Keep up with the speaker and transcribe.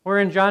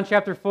We're in John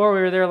chapter 4. We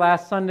were there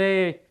last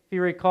Sunday. If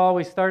you recall,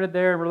 we started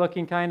there and we're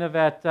looking kind of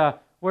at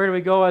where do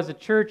we go as a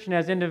church and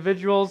as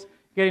individuals,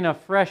 getting a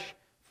fresh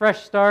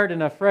start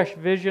and a fresh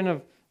vision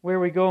of where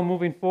we go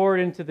moving forward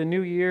into the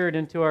new year and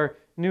into our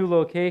new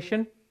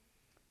location.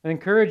 I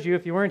encourage you,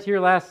 if you weren't here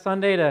last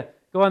Sunday, to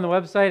go on the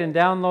website and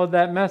download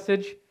that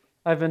message.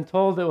 I've been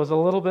told it was a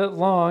little bit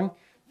long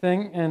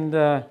thing, and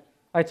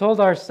I told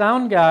our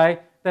sound guy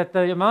that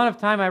the amount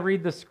of time I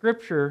read the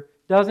scripture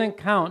doesn't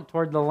count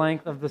toward the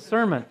length of the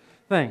sermon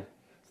thing.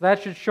 So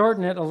that should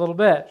shorten it a little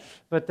bit.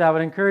 But I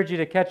would encourage you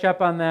to catch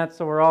up on that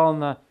so we're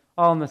all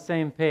on the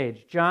same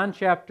page. John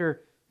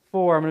chapter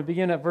 4, I'm going to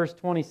begin at verse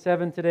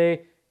 27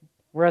 today.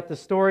 We're at the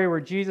story where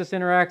Jesus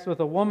interacts with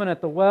a woman at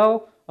the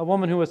well, a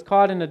woman who was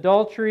caught in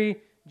adultery.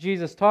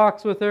 Jesus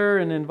talks with her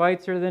and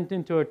invites her then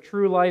into a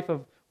true life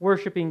of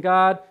worshiping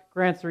God,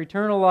 grants her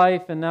eternal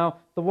life, and now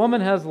the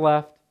woman has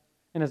left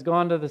and has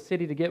gone to the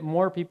city to get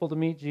more people to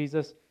meet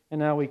Jesus. And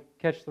now we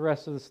catch the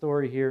rest of the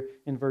story here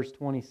in verse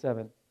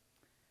 27.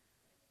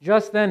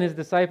 Just then his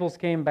disciples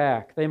came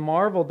back. They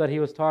marveled that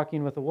he was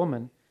talking with a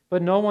woman,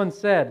 but no one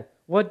said,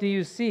 "What do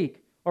you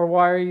seek?" or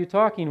 "Why are you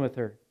talking with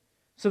her?"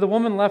 So the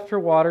woman left her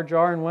water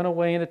jar and went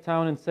away into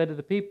town and said to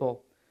the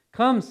people,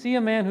 "Come, see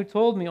a man who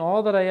told me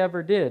all that I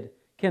ever did.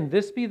 Can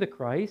this be the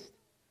Christ?"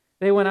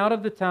 They went out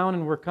of the town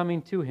and were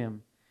coming to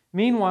him.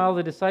 Meanwhile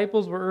the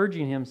disciples were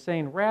urging him,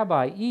 saying,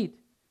 "Rabbi, eat."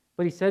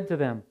 But he said to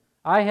them,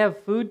 "I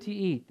have food to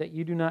eat that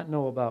you do not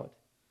know about."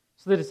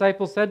 So the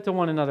disciples said to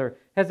one another,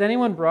 "Has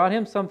anyone brought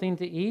him something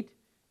to eat?"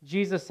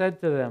 Jesus said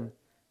to them,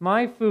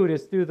 "My food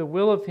is through the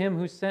will of him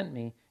who sent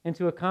me, and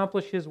to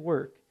accomplish his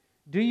work.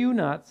 Do you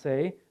not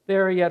say,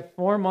 'There are yet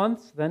 4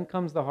 months, then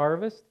comes the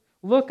harvest'?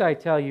 Look, I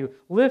tell you,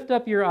 lift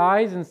up your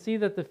eyes and see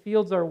that the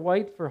fields are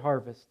white for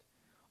harvest.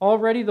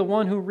 Already the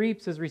one who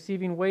reaps is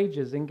receiving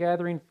wages and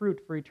gathering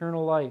fruit for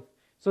eternal life,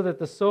 so that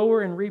the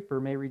sower and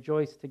reaper may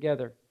rejoice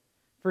together.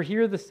 For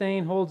here the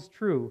saying holds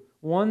true,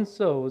 one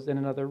sows and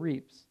another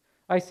reaps.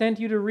 I sent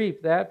you to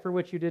reap that for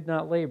which you did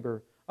not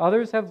labor.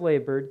 Others have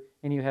labored,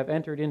 and you have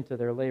entered into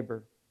their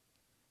labor."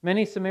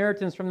 Many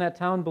Samaritans from that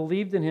town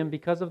believed in him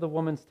because of the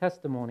woman's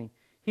testimony.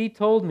 "He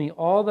told me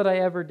all that I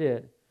ever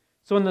did."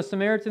 So when the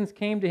Samaritans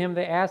came to him,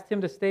 they asked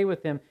him to stay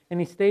with them, and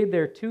he stayed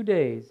there 2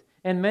 days,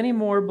 and many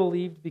more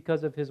believed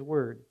because of his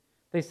word.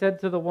 They said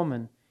to the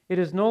woman, "It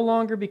is no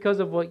longer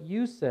because of what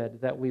you said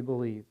that we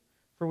believe,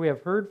 for we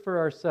have heard for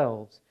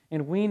ourselves,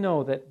 and we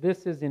know that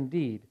this is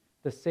indeed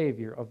the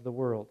Savior of the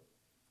world."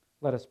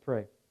 Let us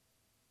pray.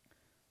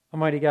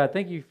 Almighty God,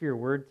 thank you for your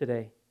word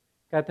today.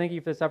 God, thank you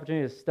for this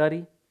opportunity to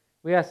study.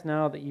 We ask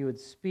now that you would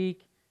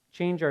speak,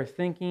 change our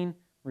thinking,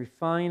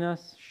 refine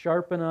us,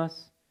 sharpen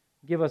us,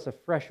 give us a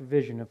fresh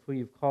vision of who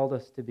you've called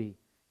us to be.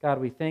 God,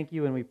 we thank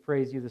you and we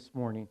praise you this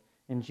morning.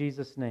 In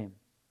Jesus' name,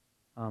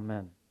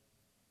 amen.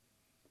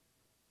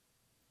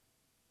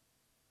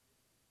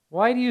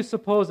 Why do you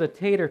suppose a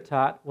tater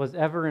tot was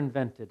ever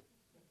invented?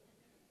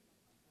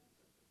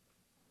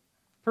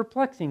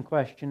 Perplexing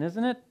question,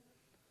 isn't it?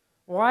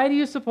 Why do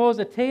you suppose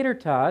a tater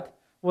tot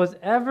was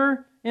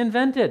ever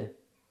invented?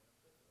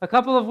 A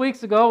couple of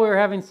weeks ago, we were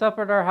having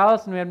supper at our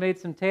house, and we had made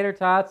some tater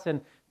tots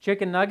and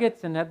chicken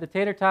nuggets and had the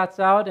tater tots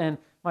out, and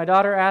my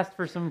daughter asked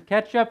for some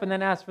ketchup and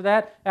then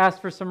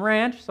asked for some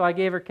ranch, so I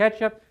gave her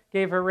ketchup,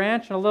 gave her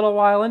ranch, and a little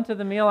while into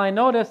the meal, I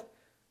noticed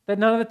that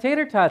none of the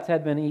tater tots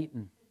had been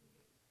eaten.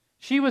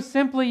 She was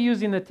simply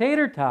using the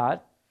tater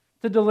tot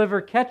to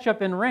deliver ketchup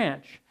and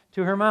ranch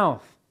to her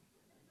mouth.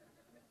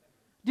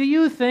 Do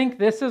you think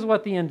this is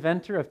what the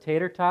inventor of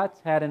tater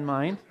tots had in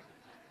mind?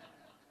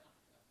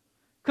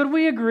 Could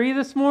we agree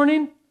this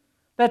morning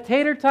that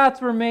tater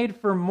tots were made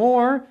for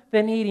more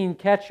than eating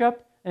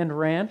ketchup and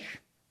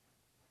ranch?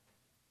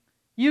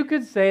 You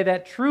could say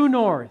that true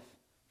north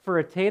for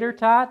a tater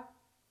tot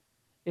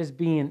is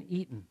being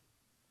eaten.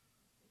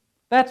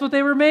 That's what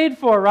they were made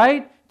for,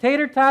 right?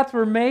 Tater tots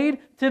were made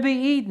to be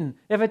eaten.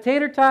 If a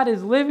tater tot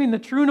is living the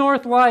true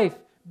north life,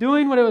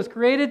 doing what it was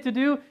created to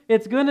do,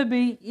 it's going to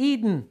be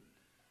eaten.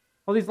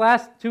 Well, these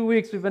last 2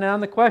 weeks we've been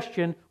on the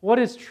question, what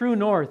is true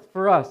north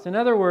for us? In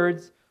other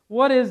words,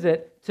 what is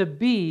it to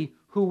be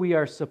who we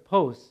are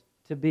supposed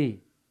to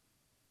be?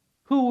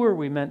 Who were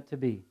we meant to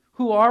be?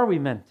 Who are we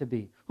meant to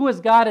be? Who has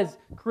God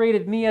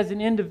created me as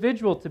an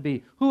individual to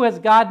be? Who has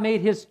God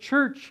made His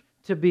church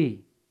to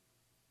be?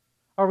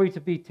 Are we to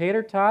be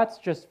tater tots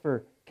just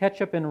for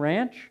ketchup and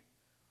ranch?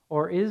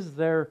 Or is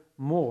there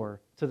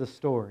more to the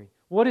story?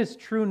 What is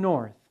true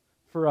north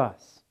for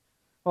us?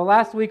 Well,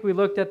 last week we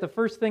looked at the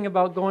first thing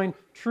about going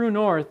true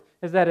north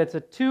is that it's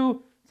a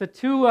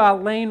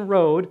two-lane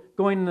road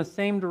going in the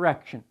same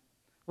direction.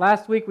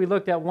 Last week we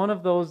looked at one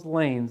of those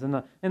lanes,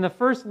 and the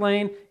first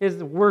lane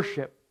is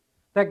worship,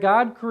 that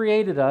God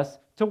created us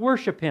to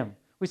worship Him.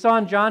 We saw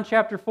in John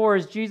chapter 4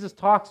 as Jesus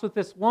talks with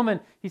this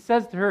woman, He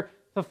says to her,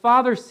 the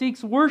Father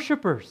seeks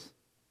worshipers.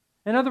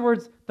 In other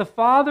words, the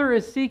Father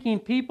is seeking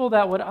people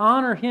that would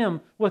honor Him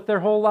with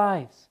their whole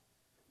lives.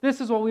 This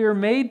is what we were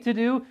made to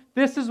do.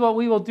 This is what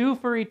we will do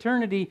for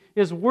eternity,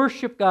 is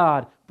worship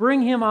God.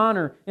 Bring Him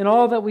honor in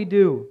all that we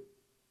do.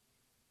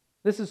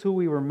 This is who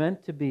we were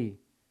meant to be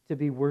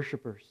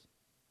worshipers.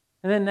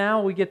 And then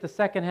now we get the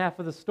second half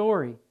of the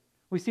story.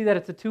 We see that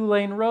it's a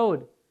two-lane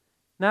road.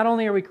 Not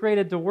only are we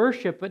created to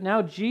worship, but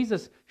now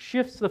Jesus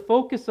shifts the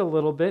focus a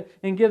little bit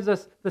and gives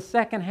us the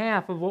second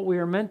half of what we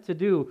are meant to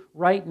do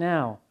right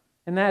now.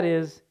 And that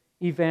is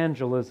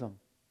evangelism.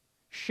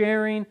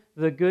 Sharing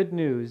the good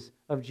news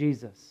of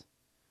Jesus.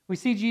 We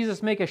see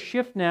Jesus make a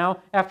shift now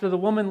after the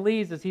woman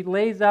leaves as he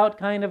lays out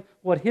kind of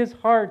what his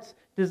heart's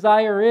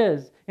desire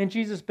is. And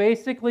Jesus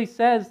basically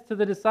says to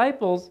the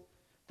disciples,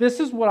 this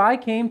is what I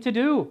came to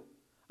do.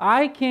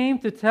 I came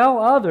to tell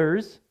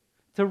others,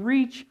 to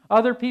reach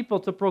other people,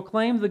 to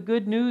proclaim the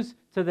good news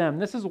to them.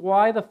 This is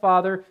why the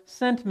Father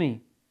sent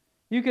me.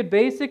 You could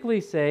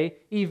basically say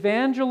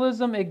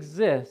evangelism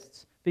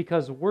exists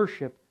because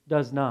worship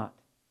does not.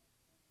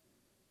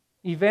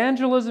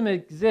 Evangelism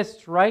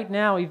exists right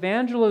now.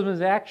 Evangelism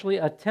is actually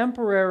a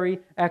temporary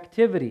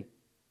activity.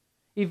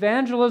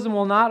 Evangelism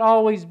will not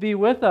always be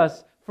with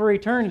us for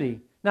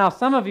eternity. Now,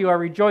 some of you are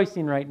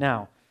rejoicing right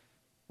now,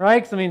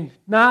 right? 'Cause,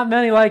 not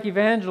many like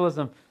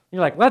evangelism.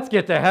 You're like, let's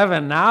get to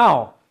heaven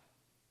now.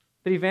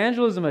 But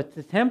evangelism is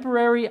a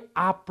temporary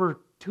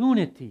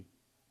opportunity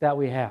that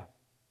we have.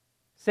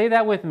 Say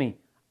that with me.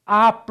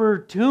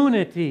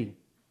 Opportunity.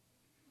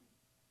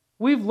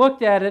 We've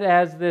looked at it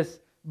as this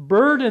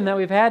burden that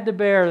we've had to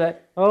bear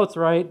that, oh, it's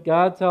right,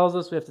 God tells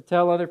us we have to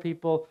tell other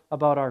people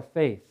about our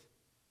faith.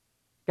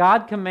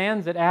 God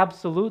commands it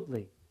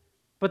absolutely.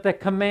 But the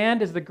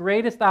command is the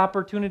greatest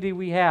opportunity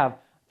we have.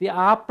 The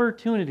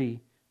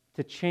opportunity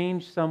to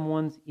change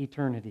someone's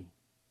eternity.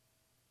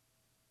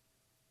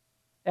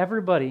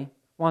 Everybody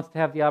wants to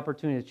have the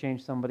opportunity to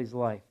change somebody's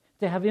life,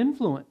 to have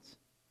influence,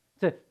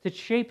 to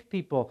shape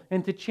people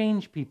and to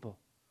change people.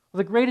 Well,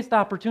 the greatest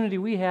opportunity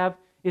we have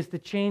is to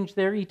change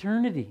their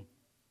eternity.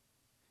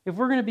 If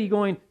we're going to be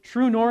going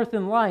true north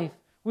in life,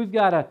 we've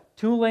got a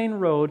two-lane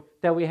road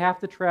that we have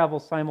to travel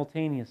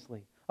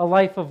simultaneously. A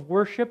life of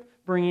worship,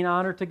 bringing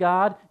honor to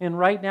God, and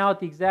right now at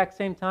the exact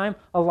same time,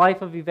 a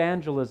life of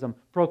evangelism,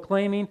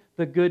 proclaiming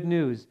the good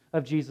news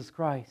of Jesus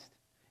Christ.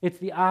 It's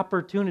the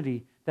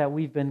opportunity that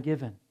we've been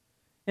given.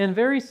 In a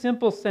very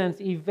simple sense,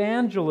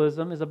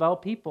 evangelism is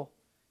about people.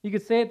 You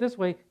could say it this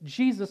way,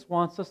 Jesus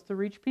wants us to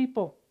reach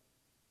people.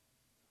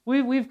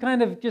 We've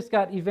kind of just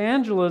got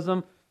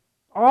evangelism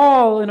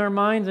all in our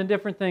minds and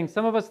different things.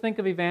 Some of us think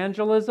of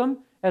evangelism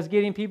as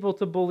getting people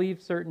to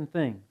believe certain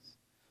things.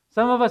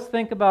 Some of us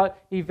think about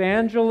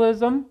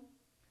evangelism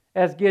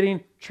as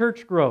getting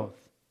church growth.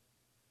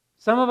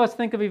 Some of us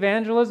think of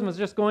evangelism as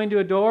just going to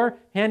a door,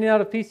 handing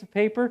out a piece of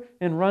paper,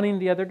 and running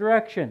the other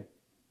direction.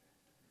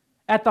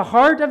 At the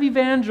heart of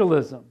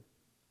evangelism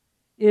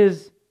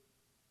is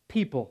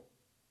people.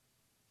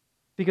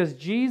 Because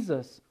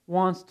Jesus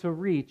wants to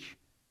reach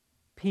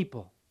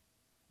people.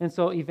 And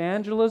so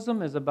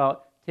evangelism is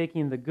about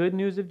taking the good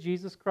news of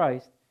Jesus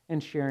Christ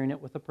and sharing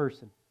it with a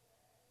person.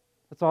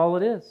 That's all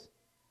it is.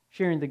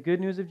 Sharing the good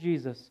news of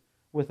Jesus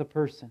with a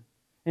person.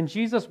 And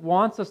Jesus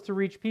wants us to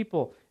reach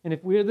people. And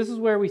this is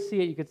where we see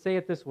it, you could say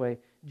it this way.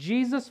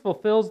 Jesus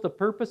fulfills the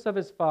purpose of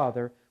his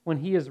Father when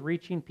he is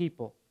reaching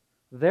people.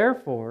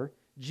 Therefore,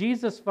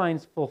 Jesus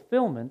finds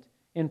fulfillment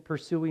in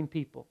pursuing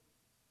people.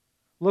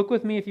 Look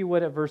with me, if you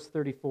would, at verse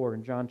 34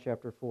 in John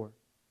chapter 4.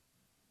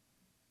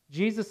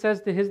 Jesus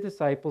says to his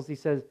disciples, he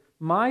says,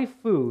 my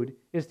food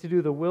is to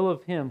do the will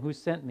of him who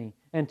sent me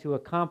and to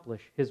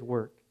accomplish his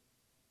work.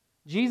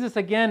 Jesus,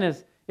 again,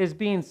 is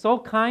being so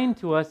kind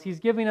to us. He's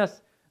giving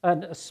us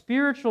a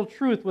spiritual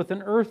truth with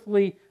an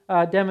earthly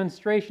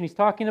demonstration. He's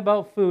talking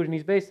about food, and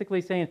he's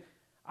basically saying,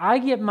 I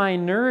get my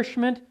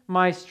nourishment,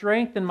 my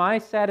strength, and my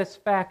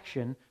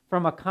satisfaction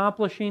from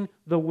accomplishing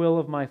the will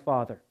of my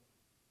Father.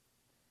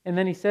 And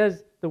then he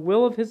says the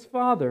will of his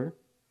Father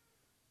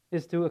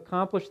is to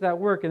accomplish that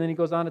work. And then he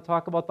goes on to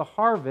talk about the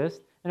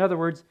harvest. In other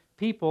words,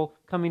 people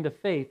coming to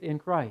faith in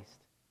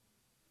Christ.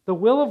 The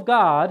will of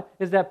God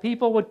is that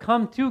people would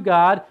come to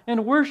God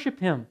and worship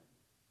him.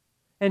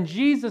 And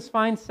Jesus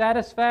finds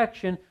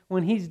satisfaction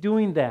when he's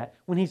doing that,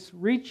 when he's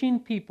reaching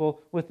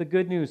people with the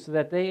good news so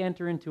that they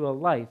enter into a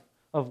life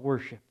of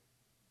worship.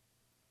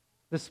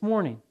 This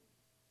morning,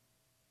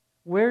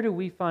 where do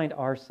we find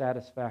our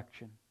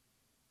satisfaction?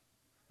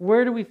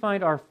 Where do we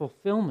find our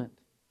fulfillment?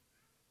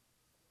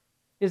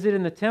 Is it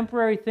in the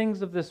temporary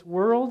things of this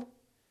world?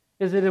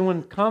 Is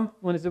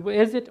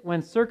it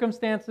when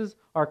circumstances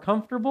are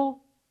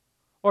comfortable?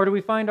 Or do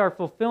we find our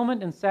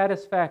fulfillment and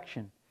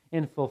satisfaction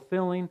in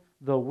fulfilling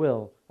the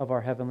will of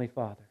our Heavenly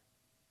Father?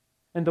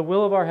 And the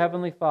will of our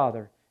Heavenly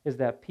Father is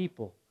that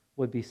people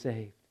would be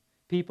saved.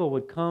 People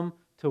would come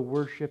to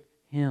worship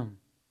him.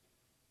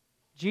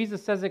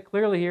 Jesus says it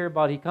clearly here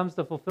about he comes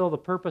to fulfill the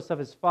purpose of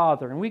his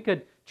Father. And we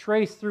could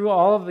trace through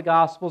all of the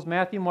Gospels,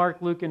 Matthew,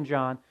 Mark, Luke, and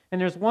John. And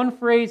there's one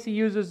phrase he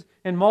uses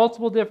in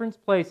multiple different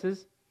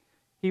places.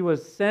 He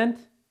was sent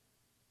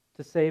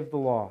to save the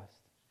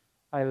lost.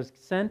 I was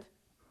sent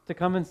to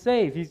come and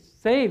save. He's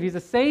saved. He's a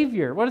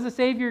Savior. What does a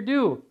Savior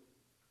do?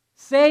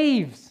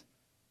 Saves.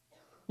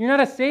 You're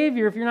not a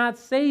Savior if you're not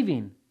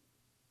saving.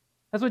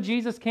 That's what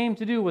Jesus came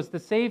to do, was to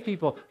save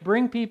people,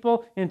 bring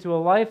people into a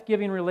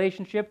life-giving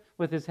relationship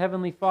with His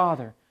Heavenly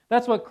Father.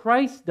 That's what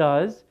Christ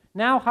does.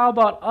 Now how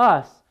about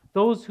us,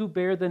 those who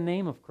bear the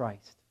name of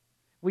Christ?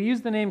 We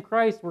use the name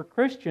Christ, we're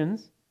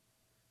Christians.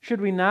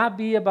 Should we not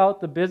be about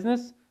the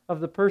business of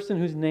the person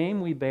whose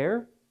name we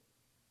bear?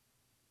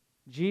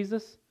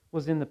 Jesus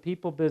was in the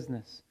people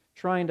business,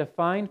 trying to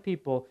find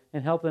people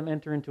and help them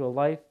enter into a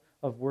life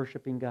of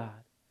worshiping God.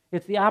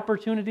 It's the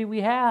opportunity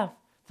we have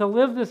to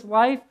live this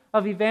life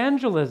of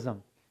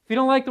evangelism. If you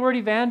don't like the word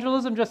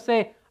evangelism, just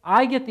say,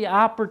 I get the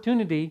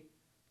opportunity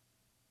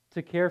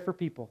to care for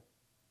people.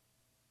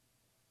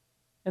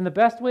 And the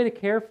best way to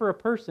care for a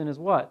person is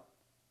what?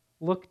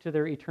 Look to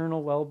their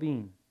eternal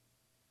well-being.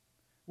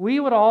 We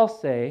would all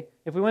say,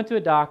 if we went to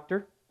a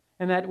doctor,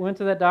 and went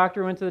to the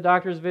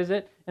doctor's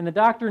visit, and the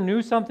doctor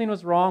knew something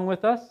was wrong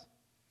with us,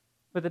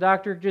 but the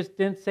doctor just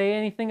didn't say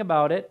anything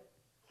about it,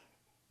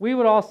 we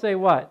would all say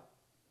what?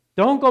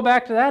 Don't go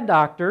back to that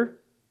doctor.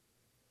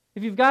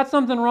 If you've got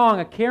something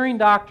wrong, a caring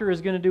doctor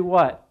is going to do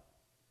what?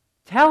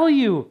 Tell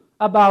you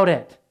about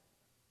it.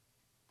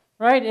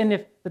 Right? And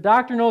if the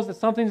doctor knows that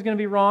something's going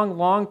to be wrong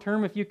long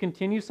term if you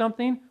continue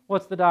something,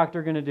 what's the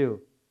doctor going to do?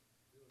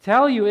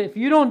 Tell you if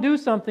you don't do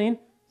something,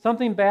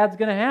 something bad's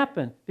going to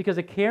happen, because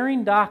a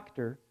caring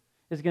doctor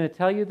is going to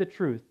tell you the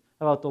truth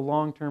about the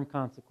long-term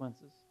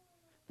consequences.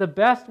 The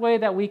best way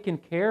that we can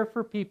care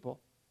for people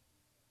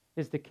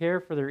is to care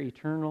for their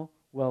eternal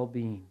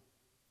well-being.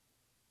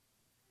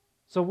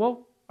 So what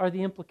are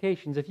the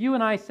implications? If you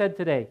and I said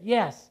today,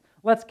 yes,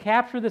 let's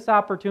capture this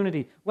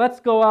opportunity. Let's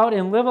go out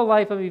and live a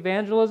life of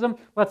evangelism.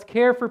 Let's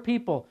care for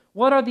people.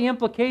 What are the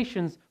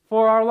implications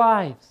for our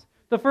lives?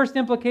 The first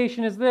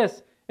implication is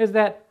this, is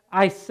that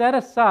I set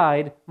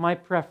aside my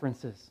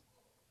preferences.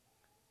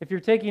 If you're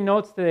taking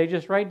notes today,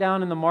 just write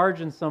down in the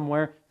margin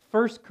somewhere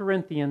 1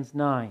 Corinthians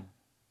 9.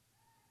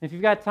 If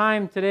you've got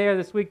time today or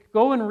this week,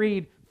 go and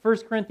read 1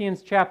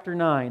 Corinthians chapter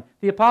 9.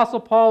 The Apostle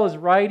Paul is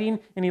writing,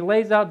 and he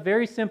lays out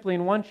very simply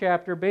in one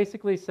chapter,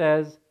 basically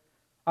says,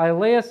 I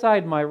lay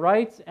aside my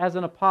rights as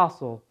an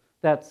apostle,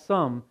 that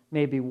some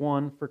may be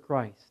won for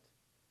Christ.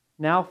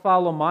 Now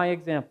follow my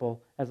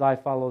example as I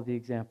follow the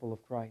example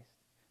of Christ.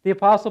 The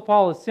Apostle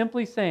Paul is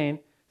simply saying,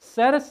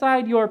 set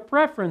aside your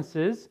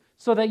preferences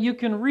so that you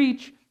can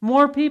reach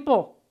more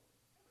people.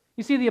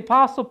 You see, the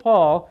Apostle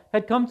Paul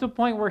had come to a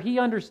point where he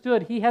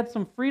understood he had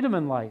some freedom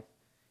in life.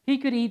 He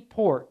could eat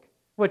pork,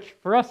 which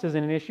for us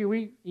isn't an issue.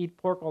 We eat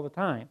pork all the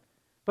time.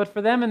 But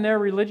for them in their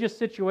religious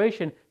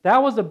situation,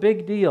 that was a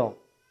big deal.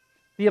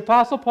 The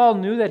Apostle Paul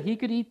knew that he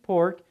could eat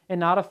pork and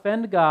not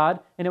offend God,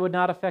 and it would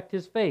not affect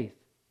his faith.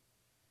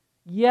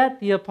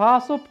 Yet the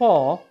Apostle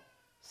Paul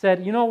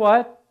said, you know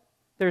what?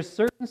 There's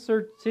certain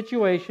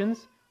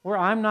situations where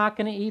I'm not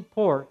going to eat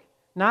pork,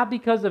 not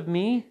because of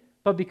me,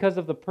 but because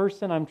of the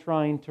person I'm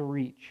trying to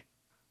reach.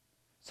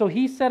 So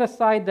he set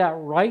aside that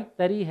right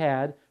that he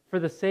had for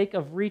the sake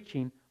of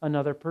reaching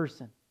another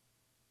person.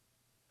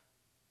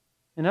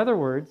 In other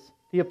words,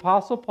 the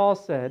Apostle Paul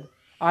said,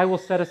 I will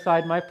set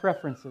aside my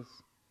preferences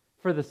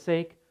for the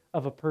sake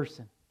of a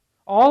person.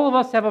 All of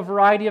us have a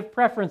variety of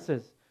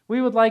preferences.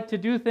 We would like to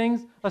do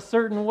things a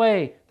certain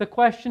way. The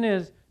question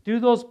is, do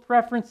those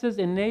preferences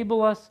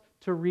enable us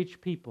to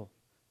reach people,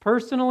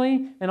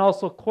 personally and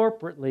also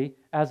corporately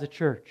as a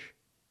church?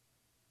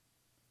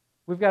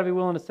 We've got to be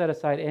willing to set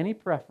aside any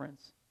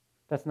preference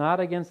that's not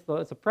against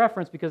it's a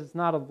preference because it's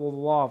not the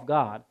law of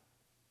God.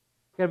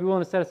 We've got to be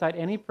willing to set aside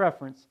any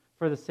preference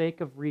for the sake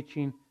of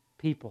reaching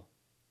people.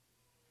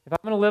 If I'm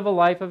going to live a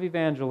life of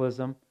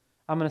evangelism,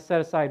 I'm going to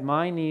set aside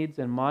my needs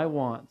and my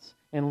wants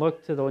and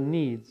look to the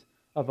needs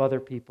of other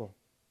people.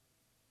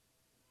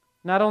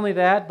 Not only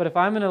that, but if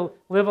I'm going to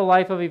live a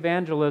life of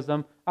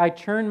evangelism, I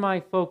turn my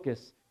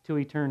focus to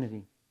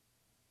eternity.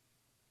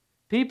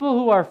 People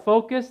who are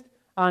focused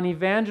on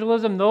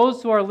evangelism,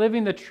 those who are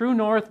living the true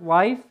north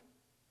life,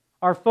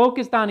 are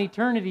focused on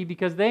eternity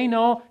because they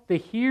know the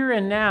here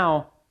and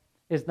now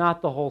is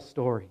not the whole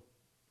story.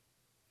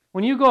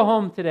 When you go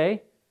home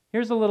today,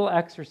 here's a little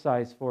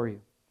exercise for you.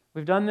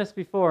 We've done this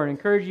before and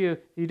encourage you, if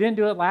you didn't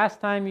do it last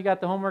time you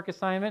got the homework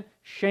assignment,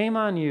 shame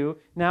on you.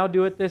 Now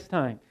do it this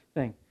time.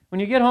 When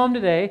you get home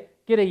today,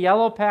 get a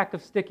yellow pack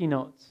of sticky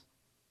notes.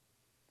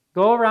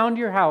 Go around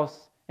your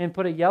house and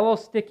put a yellow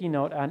sticky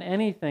note on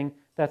anything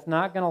that's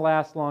not going to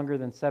last longer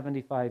than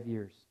 75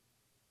 years.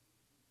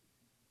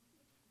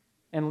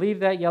 And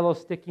leave that yellow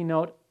sticky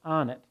note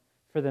on it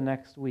for the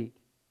next week.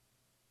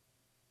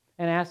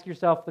 And ask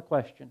yourself the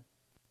question,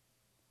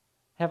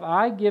 have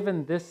I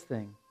given this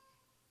thing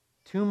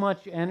too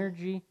much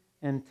energy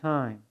and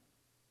time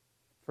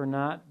for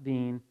not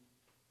being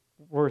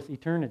worth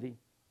eternity?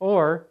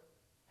 Or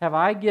have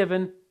I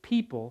given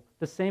people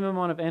the same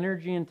amount of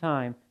energy and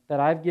time that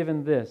I've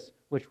given this,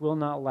 which will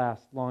not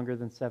last longer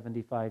than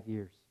 75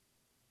 years?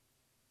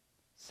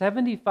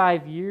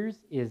 75 years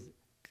is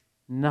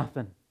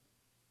nothing.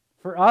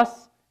 For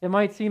us, it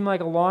might seem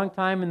like a long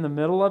time in the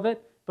middle of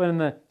it, but in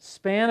the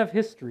span of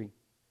history,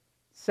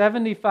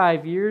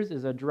 75 years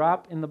is a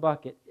drop in the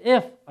bucket,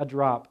 if a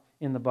drop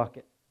in the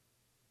bucket.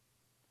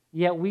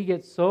 Yet we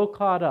get so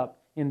caught up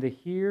in the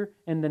here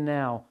and the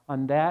now,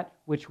 on that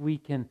which we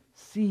can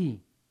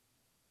see.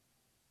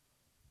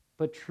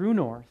 But true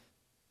north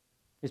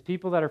is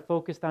people that are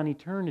focused on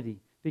eternity,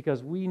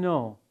 because we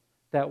know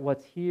that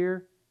what's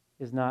here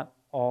is not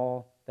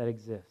all that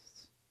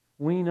exists.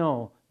 We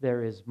know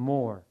there is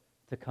more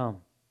to come.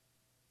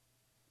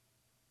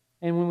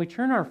 And when we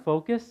turn our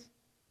focus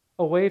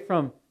away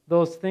from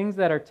those things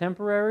that are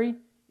temporary,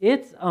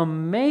 it's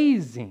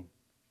amazing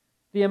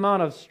the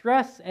amount of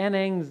stress and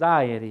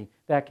anxiety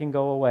that can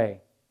go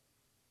away.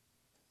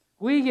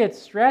 We get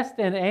stressed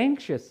and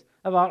anxious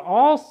about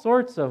all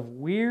sorts of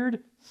weird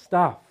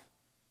stuff.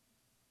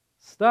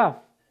 Stuff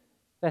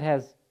that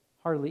has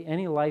hardly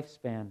any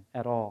lifespan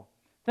at all.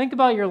 Think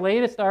about your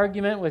latest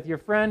argument with your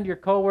friend, your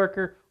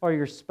coworker, or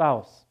your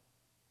spouse.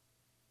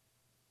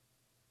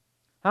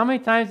 How many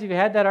times have you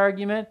had that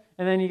argument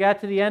and then you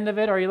got to the end of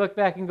it, or you look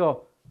back and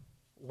go,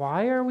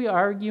 why are we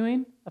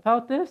arguing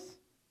about this?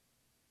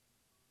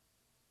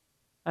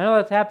 I know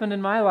that's happened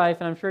in my life,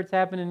 and I'm sure it's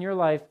happened in your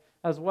life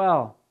as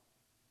well.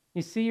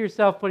 You see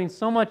yourself putting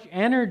so much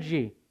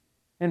energy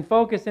and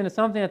focus into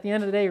something, at the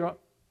end of the day, you're going,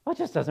 well, it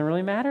just doesn't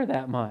really matter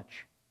that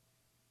much.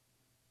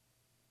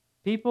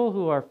 People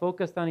who are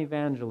focused on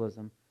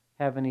evangelism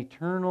have an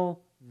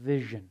eternal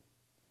vision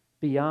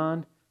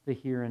beyond the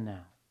here and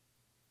now.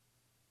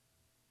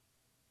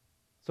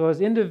 So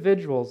as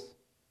individuals,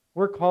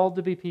 we're called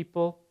to be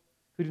people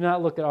who do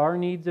not look at our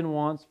needs and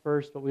wants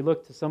first, but we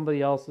look to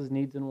somebody else's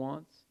needs and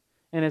wants.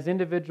 And as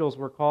individuals,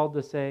 we're called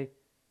to say,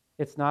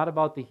 it's not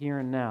about the here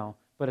and now,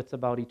 but it's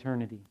about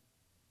eternity.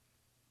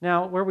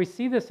 Now, where we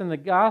see this in the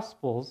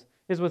Gospels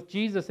is with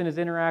Jesus and his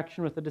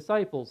interaction with the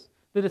disciples.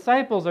 The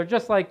disciples are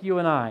just like you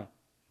and I.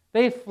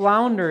 They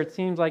flounder, it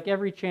seems like,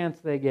 every chance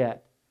they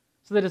get.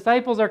 So the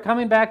disciples are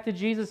coming back to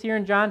Jesus here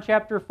in John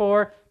chapter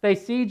 4. They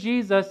see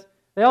Jesus.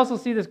 They also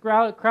see this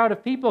crowd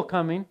of people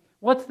coming.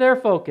 What's their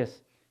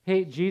focus?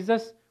 Hey,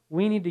 Jesus,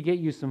 we need to get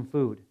you some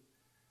food.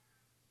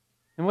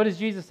 And what does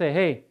Jesus say?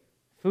 Hey,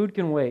 food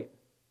can wait.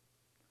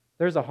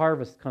 There's a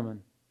harvest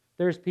coming.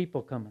 There's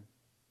people coming.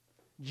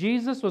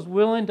 Jesus was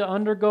willing to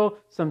undergo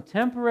some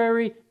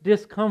temporary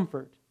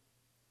discomfort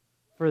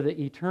for the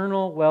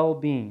eternal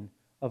well-being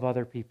of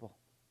other people.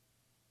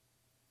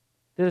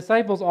 The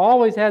disciples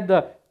always had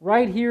the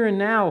right here and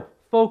now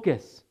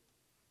focus.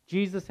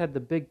 Jesus had the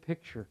big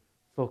picture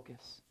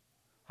focus.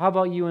 How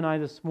about you and I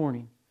this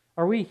morning?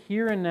 Are we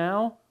here and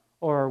now,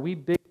 or are we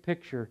big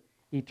picture,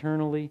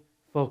 eternally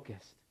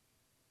focused?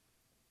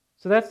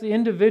 So that's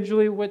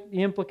individually what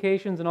the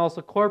implications, and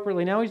also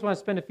corporately. Now we just want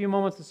to spend a few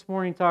moments this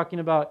morning talking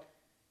about,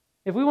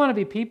 if we want to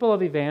be people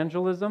of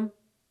evangelism,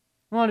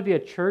 we want to be a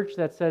church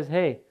that says,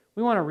 hey,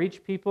 we want to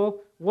reach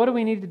people, what do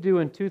we need to do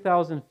in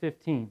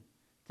 2015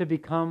 to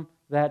become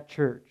that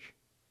church?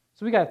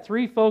 So we got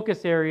 3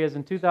 focus areas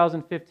in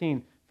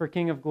 2015 for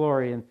King of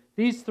Glory. And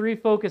these 3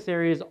 focus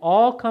areas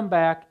all come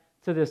back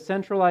to this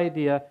central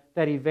idea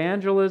that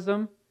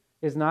evangelism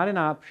is not an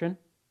option.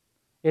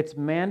 It's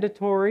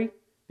mandatory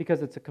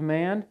because it's a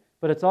command,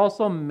 but it's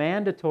also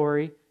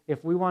mandatory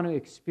if we want to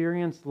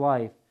experience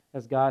life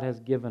as God has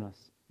given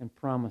us and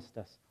promised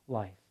us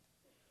life.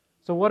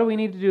 So what do we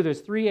need to do?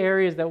 There's 3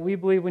 areas that we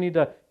believe we need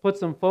to put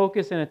some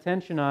focus and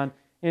attention on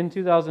in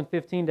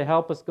 2015 to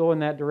help us go in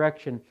that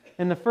direction.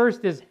 And the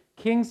first is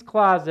King's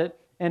Closet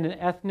and an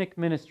ethnic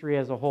ministry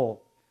as a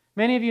whole.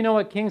 Many of you know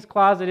what King's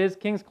Closet is.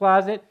 King's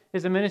Closet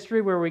is a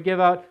ministry where we give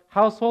out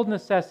household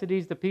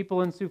necessities to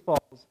people in Sioux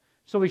Falls.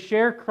 So we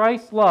share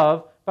Christ's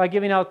love by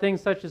giving out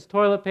things such as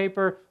toilet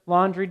paper,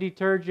 laundry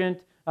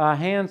detergent,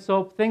 hand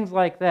soap, things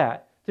like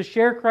that. To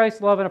share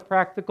Christ's love in a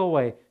practical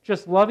way.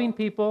 Just loving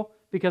people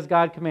because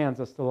God commands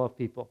us to love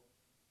people.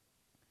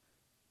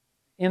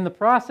 In the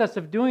process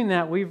of doing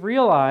that, we've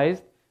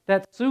realized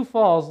that Sioux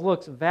Falls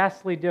looks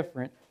vastly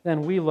different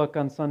than we look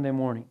on Sunday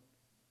morning.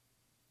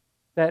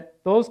 That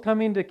those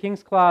coming to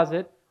King's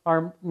Closet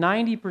are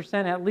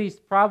 90% at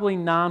least probably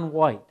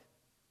non-white.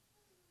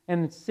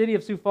 And the city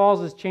of Sioux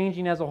Falls is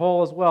changing as a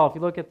whole as well. If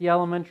you look at the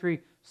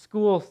elementary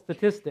school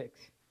statistics,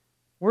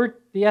 the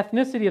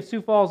ethnicity of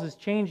Sioux Falls is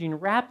changing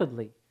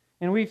rapidly.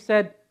 And we've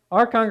said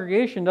our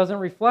congregation doesn't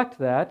reflect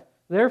that.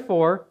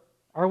 Therefore,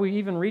 are we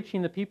even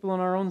reaching the people in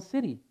our own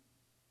city?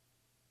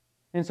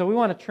 And so we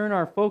want to turn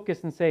our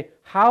focus and say,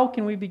 how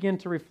can we begin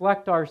to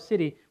reflect our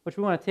city, which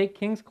we want to take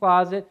King's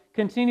Closet,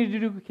 continue to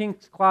do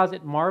King's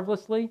Closet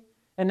marvelously,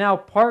 and now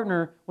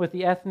partner with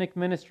the ethnic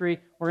ministry.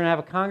 We're going to have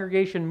a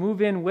congregation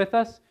move in with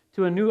us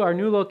to our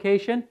new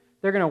location.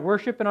 They're going to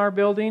worship in our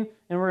building,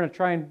 and we're going to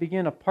try and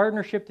begin a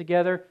partnership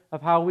together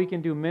of how we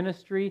can do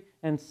ministry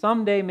and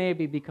someday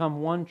maybe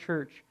become one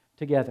church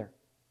together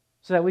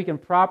so that we can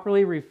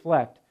properly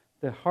reflect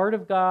the heart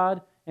of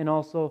God and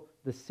also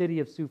the city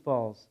of Sioux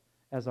Falls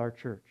as our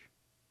church.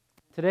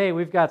 Today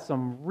we've got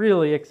some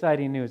really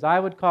exciting news. I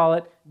would call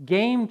it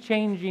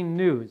game-changing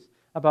news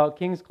about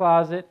King's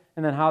Closet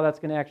and then how that's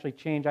going to actually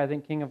change, I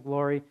think, King of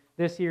Glory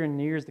this year and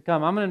the years to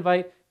come. I'm going to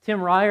invite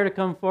Tim Ryer to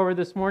come forward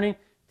this morning.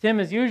 Tim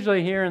is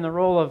usually here in the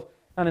role of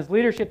on his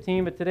leadership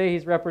team, but today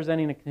he's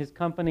representing his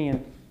company,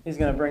 and he's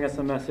going to bring us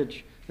a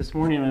message this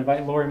morning. I'm going to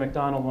invite Lori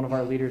McDonald, one of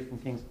our leaders from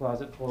King's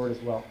Closet, forward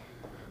as well.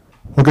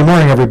 Well, good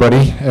morning,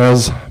 everybody.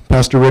 As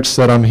Pastor Rich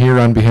said, I'm here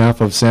on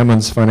behalf of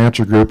Salmon's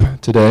Financial Group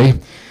today.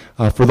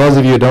 For those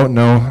of you who don't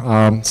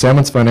know,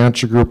 Salmon's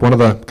Financial Group, one of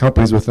the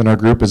companies within our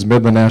group is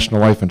Midland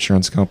National Life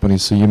Insurance Company,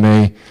 so you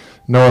may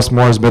know us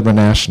more as Midland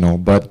National.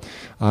 But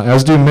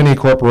as do many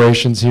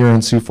corporations here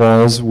in Sioux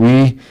Falls,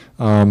 we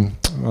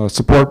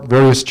support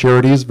various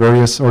charities,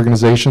 various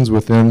organizations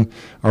within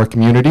our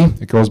community.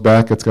 It goes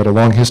back, it's got a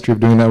long history of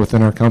doing that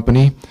within our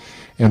company.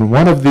 And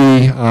one of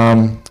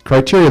the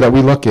criteria that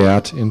we look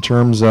at in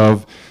terms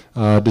of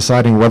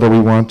deciding whether we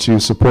want to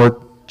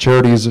support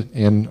charities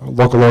and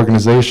local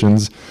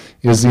organizations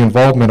is the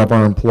involvement of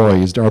our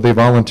employees. Are they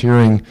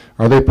volunteering?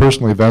 Are they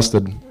personally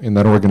vested in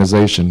that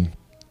organization?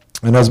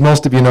 And as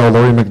most of you know,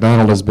 Lori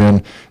McDonald has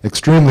been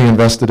extremely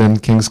invested in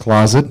King's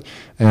Closet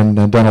and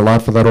done a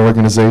lot for that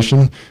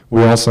organization.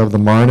 We also have the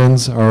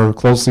Marnins are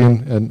closely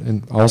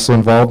and also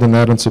involved in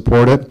that and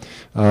support it.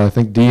 I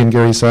think Dee and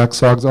Gary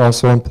Saxog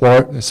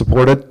also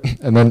support it.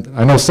 And then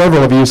I know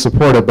several of you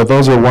support it, but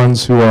those are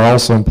ones who are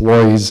also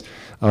employees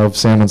of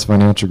Salmon's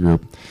Financial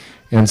Group.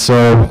 And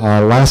so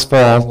last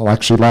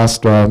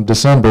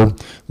December,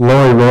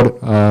 Lori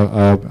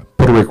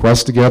put a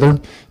request together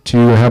to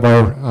have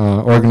our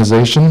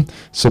organization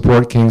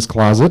support King's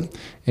Closet.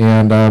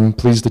 And I'm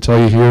pleased to tell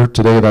you here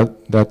today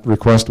that that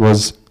request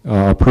was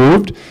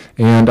approved.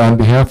 And on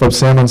behalf of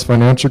Salmon's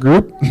Financial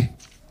Group,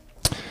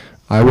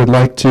 I would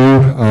like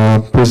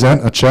to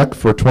present a check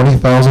for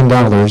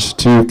 $20,000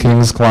 to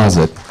King's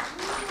Closet.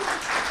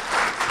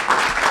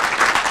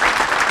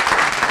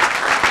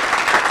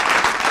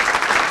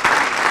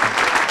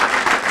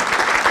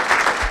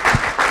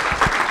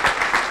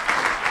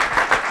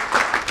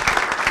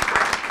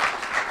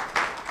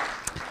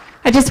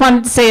 I just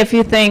wanted to say a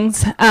few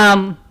things.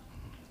 I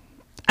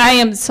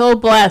am so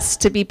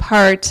blessed to be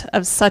part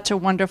of such a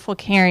wonderful,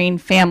 caring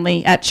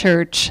family at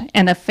church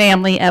and a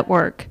family at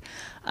work.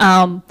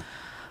 There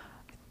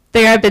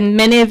have been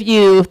many of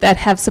you that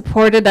have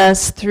supported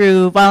us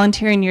through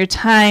volunteering your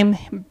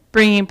time,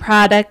 bringing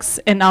products,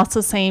 and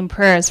also saying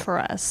prayers for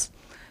us.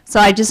 So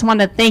I just want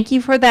to thank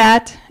you for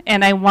that,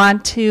 and I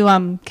want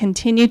to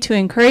continue to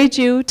encourage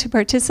you to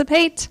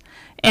participate.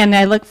 And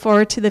I look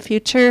forward to the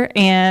future,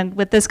 and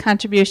with this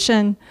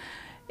contribution,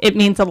 it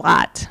means a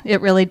lot. It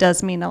really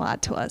does mean a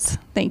lot to us.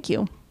 Thank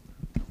you.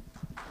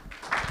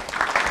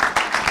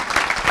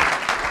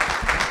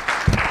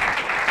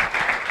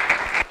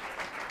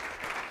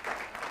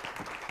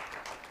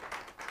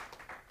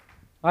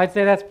 I'd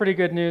say that's pretty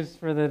good news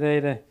for the day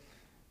to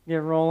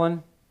get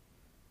rolling.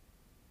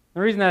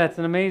 The reason that it's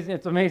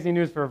amazing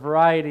news for a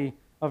variety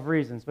of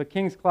reasons, but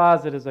King's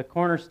Closet is a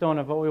cornerstone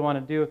of what we want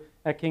to do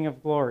at King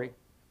of Glory.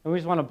 And we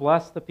just want to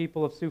bless the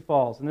people of Sioux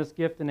Falls. And this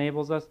gift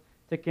enables us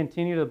to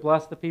continue to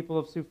bless the people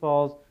of Sioux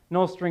Falls,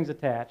 no strings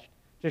attached,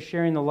 just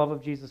sharing the love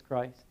of Jesus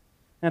Christ.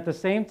 And at the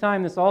same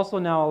time, this also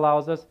now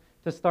allows us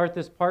to start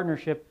this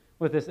partnership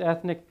with this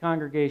ethnic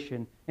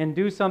congregation and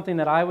do something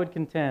that I would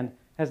contend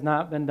has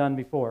not been done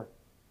before.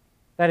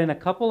 That in a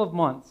couple of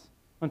months,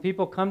 when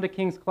people come to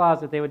King's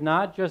Closet, they would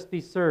not just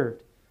be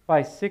served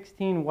by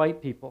 16 white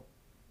people,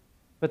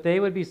 but they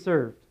would be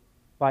served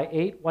by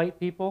 8 white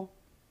people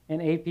and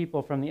 8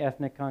 people from the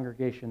ethnic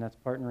congregation that's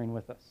partnering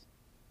with us.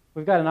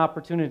 We've got an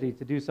opportunity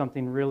to do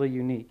something really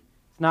unique.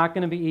 It's not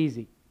going to be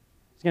easy.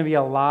 It's going to be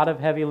a lot of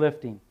heavy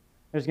lifting.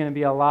 There's going to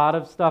be a lot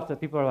of stuff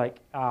that people are like,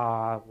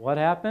 what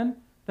happened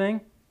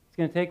thing? It's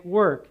going to take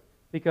work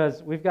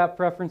because we've got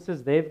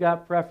preferences, they've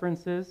got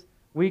preferences.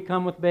 We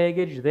come with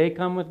baggage, they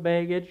come with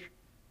baggage.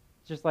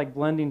 It's just like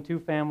blending 2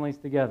 families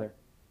together.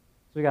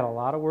 So we've got a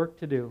lot of work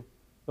to do,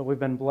 but we've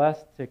been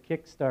blessed to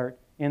kickstart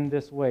in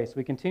this way. So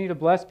we continue to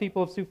bless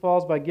people of Sioux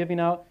Falls by giving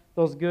out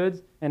those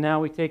goods, and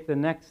now we take the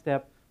next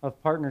step of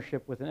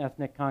partnership with an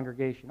ethnic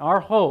congregation. Our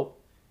hope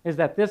is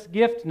that this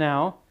gift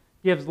now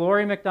gives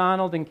Lori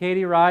McDonald and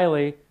Katie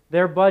Riley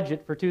their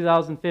budget for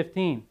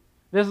 2015.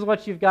 This is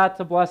what you've got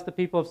to bless the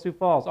people of Sioux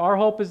Falls. Our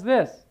hope is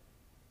this,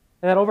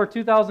 that over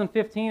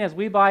 2015, as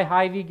we buy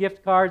Hy-Vee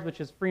gift cards, which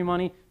is free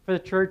money for the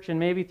church, and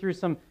maybe through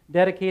some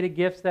dedicated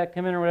gifts that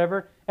come in or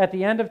whatever, at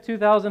the end of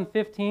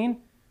 2015,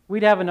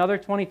 we'd have another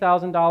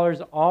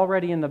 $20,000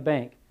 already in the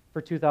bank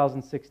for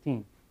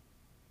 2016.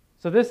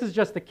 So this is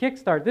just the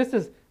kickstart. This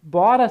has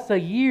bought us a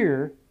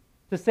year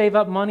to save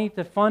up money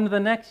to fund the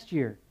next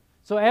year.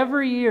 So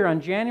every year on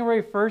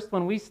January 1st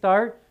when we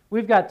start,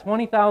 we've got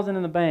 $20,000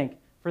 in the bank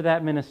for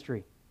that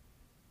ministry.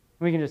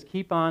 And we can just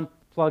keep on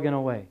plugging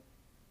away.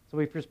 So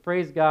we just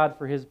praise God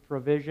for His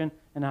provision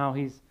and how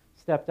He's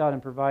stepped out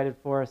and provided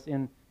for us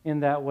in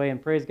that way.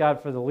 And praise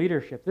God for the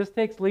leadership. This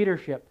takes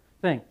leadership.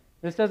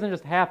 This doesn't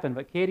just happen,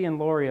 but Katie and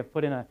Lori have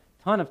put in a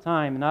ton of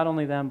time, and not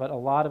only them, but a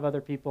lot of other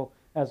people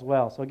as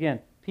well. So again,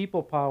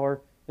 people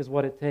power is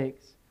what it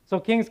takes. So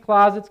King's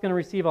Closet's going to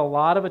receive a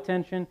lot of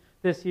attention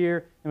this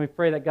year, and we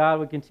pray that God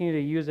would continue to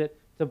use it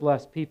to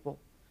bless people.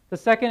 The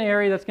second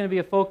area that's going to be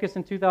a focus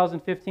in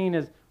 2015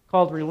 is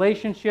called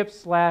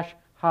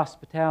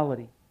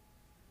relationships/hospitality.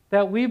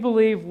 that we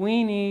believe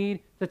we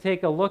need to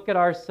take a look at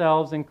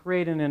ourselves and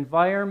create an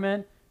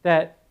environment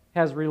that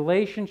has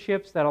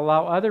relationships that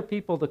allow other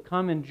people to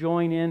come and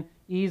join in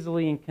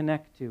easily and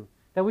connect to.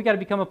 That we got to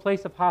become a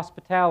place of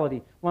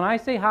hospitality. When I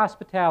say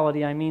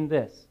hospitality, I mean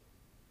this.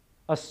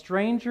 A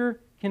stranger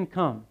can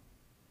come,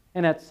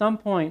 and at some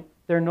point,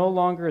 they're no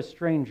longer a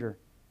stranger,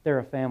 they're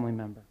a family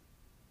member.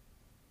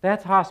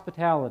 That's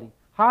hospitality.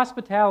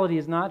 Hospitality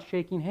is not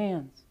shaking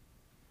hands.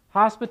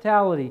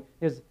 Hospitality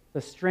is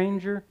the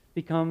stranger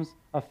becomes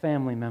a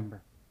family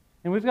member.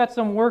 And we've got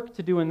some work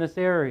to do in this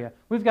area.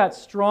 We've got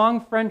strong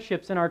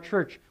friendships in our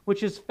church,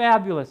 which is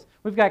fabulous.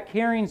 We've got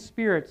caring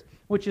spirits,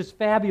 which is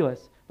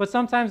fabulous. But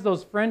sometimes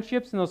those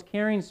friendships and those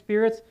caring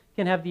spirits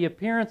can have the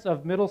appearance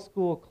of middle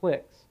school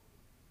cliques.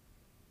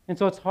 And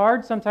so it's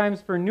hard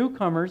sometimes for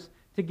newcomers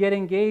to get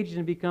engaged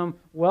and become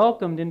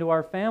welcomed into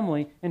our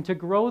family and to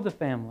grow the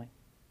family.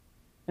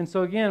 And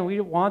so again, we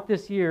want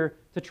this year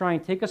to try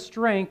and take a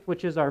strength,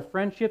 which is our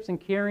friendships and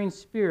caring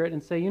spirit,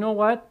 and say, you know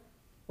what?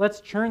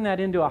 Let's turn that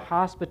into a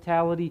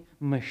hospitality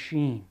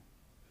machine.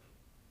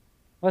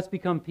 Let's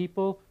become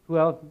people who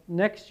have,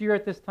 next year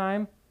at this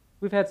time,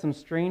 we've had some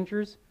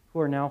strangers who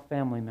are now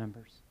family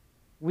members.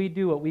 We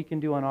do what we can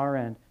do on our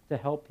end to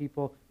help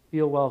people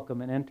feel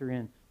welcome and enter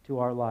into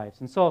our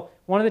lives. And so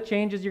one of the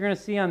changes you're going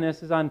to see on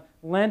this is on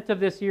Lent of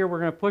this year, we're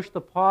going to push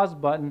the pause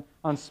button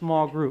on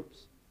small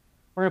groups.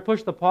 We're going to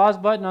push the pause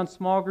button on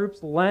small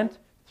groups Lent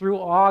through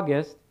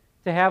August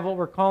to have what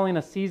we're calling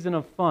a season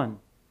of fun.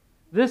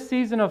 This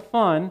season of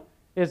fun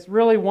is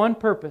really one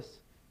purpose: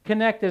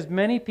 connect as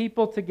many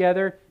people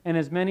together in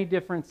as many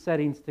different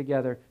settings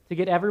together to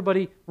get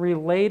everybody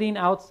relating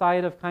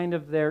outside of kind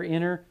of their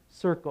inner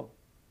circle.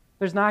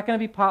 There's not going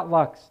to be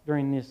potlucks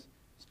during this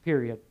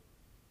period.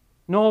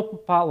 No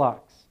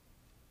potlucks.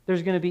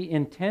 There's going to be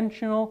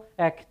intentional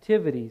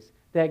activities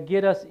that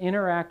get us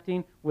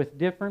interacting with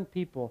different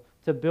people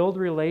to build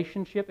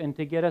relationship and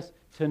to get us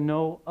to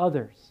know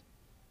others.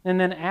 And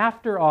then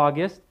after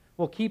August,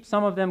 we'll keep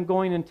some of them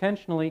going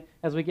intentionally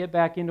as we get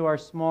back into our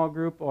small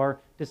group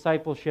or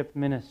discipleship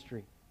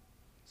ministry.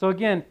 So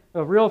again,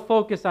 a real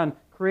focus on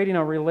creating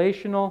a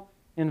relational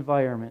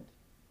environment.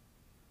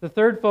 The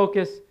third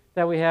focus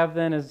that we have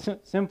then is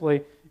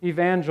simply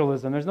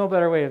evangelism. There's no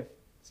better way of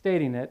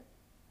stating it.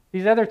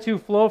 These other two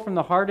flow from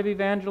the heart of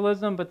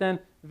evangelism, but then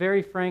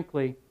very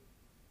frankly,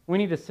 we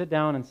need to sit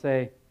down and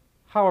say,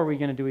 how are we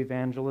going to do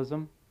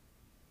evangelism?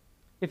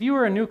 If you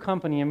were a new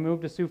company and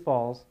moved to Sioux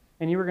Falls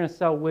and you were going to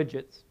sell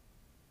widgets,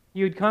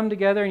 you'd come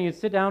together and you'd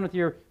sit down with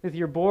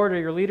your board or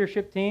your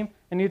leadership team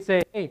and you'd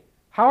say, hey,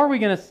 how are we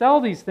going to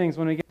sell these things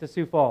when we get to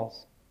Sioux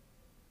Falls?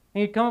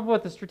 And you'd come up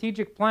with a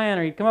strategic plan,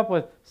 or you'd come up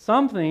with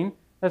something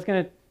that's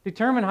going to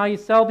determine how you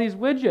sell these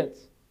widgets,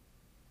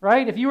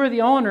 right? If you were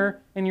the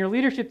owner and your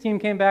leadership team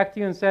came back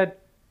to you and said,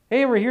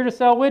 hey, we're here to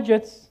sell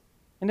widgets,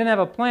 and didn't have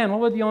a plan, what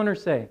would the owner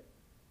say?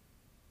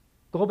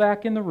 Go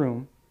back in the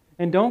room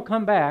and don't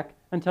come back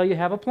until you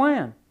have a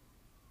plan.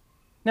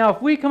 Now,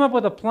 if we come up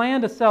with a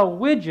plan to sell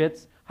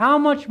widgets, how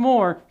much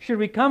more should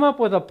we come up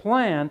with a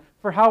plan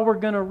for how we're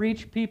going to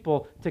reach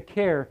people to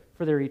care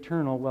for their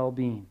eternal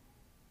well-being?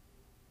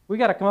 We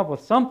got to come up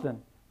with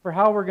something for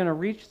how we're going to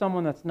reach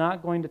someone that's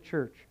not going to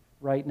church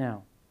right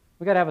now.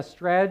 We got to have a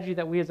strategy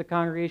that we as a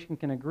congregation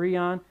can agree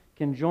on,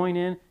 can join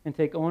in, and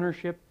take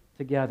ownership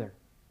together.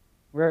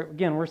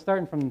 We're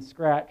starting from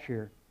scratch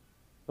here.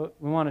 But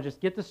we want to just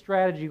get the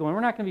strategy going. We're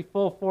not going to be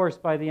full force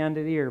by the end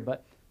of the year,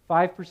 but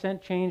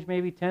 5% change,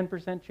 maybe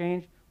 10%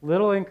 change,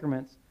 little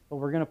increments, but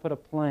we're going to put a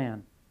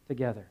plan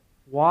together.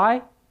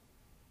 Why?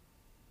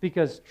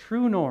 Because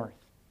true north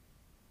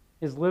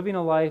is living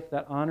a life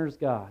that honors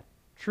God.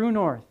 True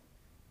north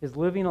is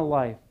living a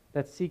life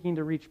that's seeking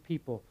to reach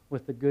people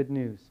with the good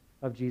news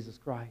of Jesus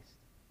Christ.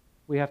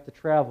 We have to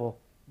travel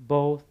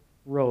both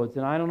roads.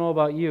 And I don't know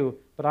about you,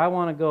 but I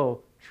want to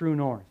go true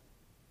north.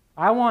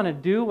 I want to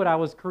do what I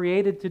was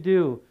created to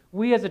do.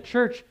 We as a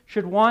church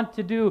should want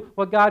to do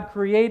what God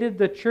created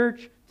the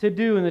church to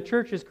do. And the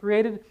church is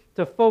created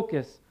to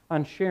focus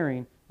on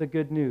sharing the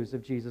good news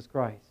of Jesus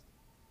Christ.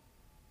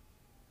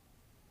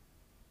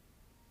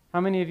 How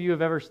many of you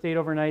have ever stayed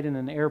overnight in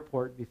an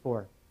airport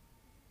before?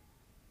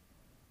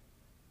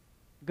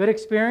 Good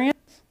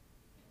experience?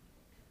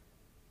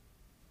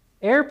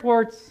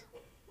 Airports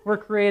were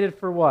created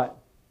for what?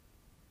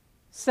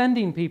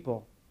 Sending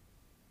people.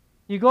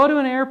 You go to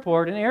an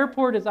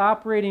airport is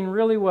operating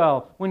really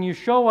well. When you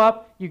show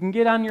up, you can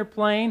get on your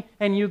plane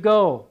and you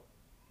go.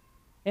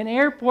 An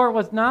airport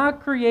was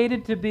not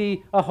created to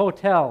be a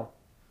hotel.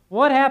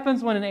 What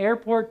happens when an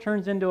airport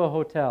turns into a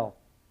hotel?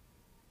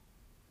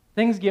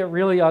 Things get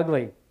really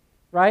ugly,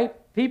 right?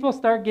 People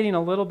start getting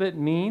a little bit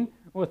mean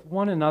with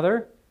one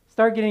another,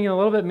 start getting a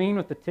little bit mean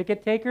with the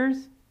ticket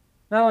takers.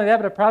 Not only that,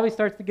 but it probably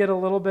starts to get a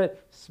little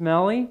bit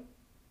smelly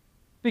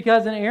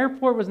because an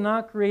airport was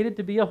not created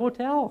to be a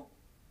hotel.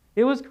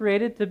 It was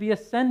created to be a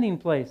sending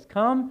place.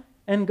 Come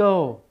and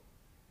go.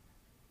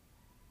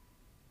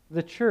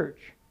 The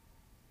church,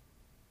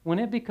 when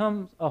it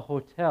becomes a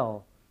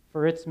hotel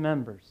for its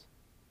members,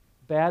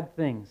 bad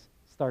things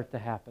start to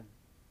happen.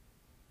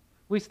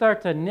 We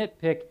start to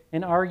nitpick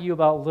and argue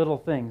about little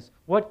things.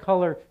 What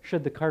color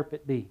should the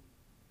carpet be?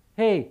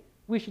 Hey,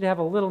 we should have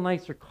a little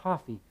nicer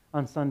coffee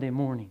on Sunday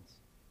mornings.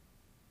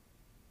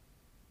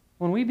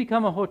 When we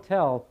become a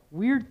hotel,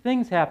 weird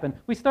things happen.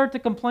 We start to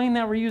complain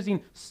that we're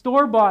using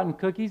store-bought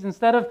cookies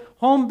instead of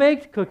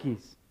home-baked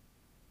cookies.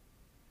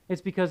 It's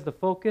because the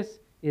focus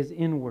is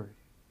inward.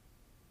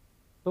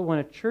 But when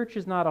a church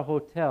is not a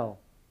hotel,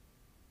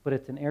 but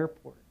it's an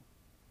airport,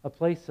 a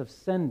place of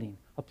sending,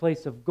 a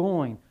place of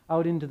going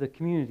out into the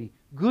community,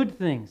 good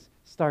things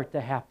start to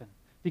happen.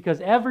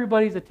 Because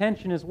everybody's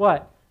attention is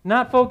what?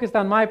 Not focused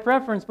on my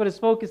preference, but is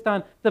focused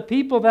on the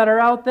people that are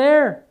out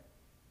there.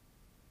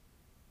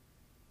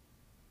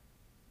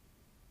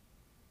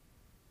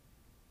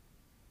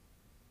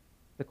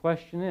 The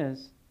question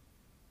is,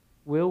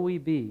 will we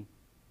be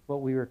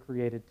what we were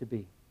created to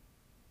be?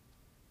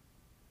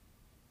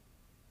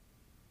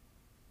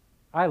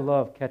 I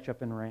love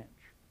ketchup and ranch.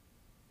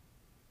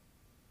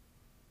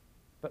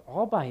 But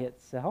all by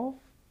itself?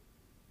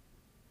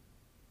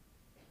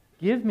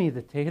 Give me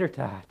the tater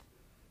tot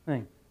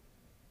thing.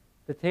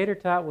 The tater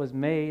tot was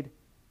made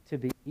to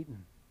be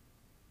eaten.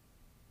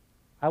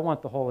 I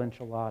want the whole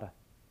enchilada.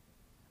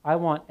 I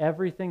want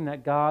everything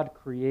that God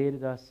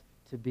created us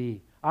to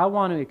be. I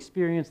want to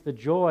experience the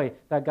joy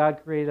that God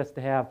created us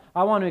to have.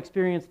 I want to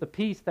experience the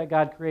peace that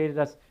God created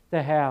us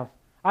to have.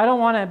 I don't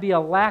want to be a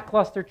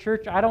lackluster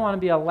church. I don't want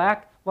to be a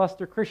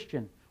lackluster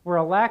Christian. We're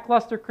a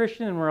lackluster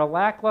Christian and we're a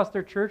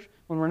lackluster church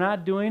when we're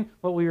not doing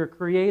what we were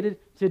created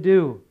to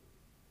do.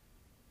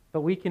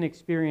 But we can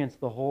experience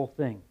the whole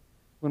thing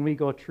when we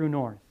go true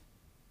north,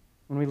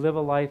 when we live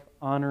a life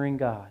honoring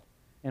God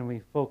and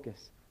we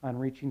focus on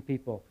reaching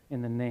people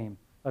in the name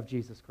of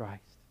Jesus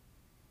Christ.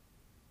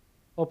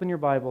 Open your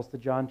Bibles to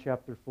John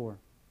chapter 4.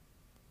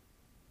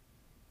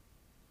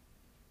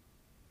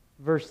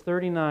 Verse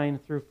 39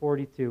 through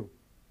 42.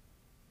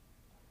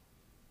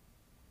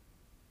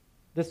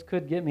 This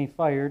could get me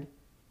fired.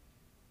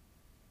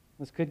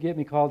 This could get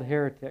me called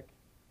heretic.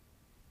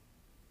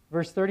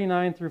 Verse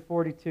 39 through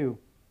 42.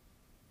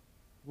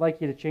 I'd like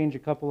you to change a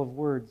couple of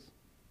words.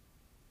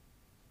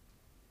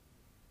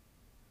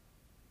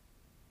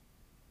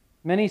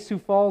 Many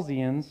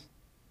Sioux-Fallsians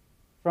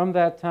from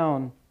that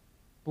town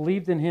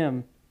believed in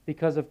him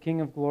because of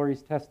King of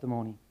Glory's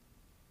testimony.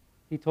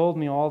 He told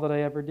me all that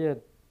I ever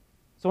did.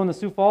 So when the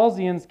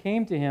Sioux-Fallsians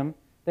came to him,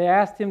 they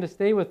asked him to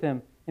stay with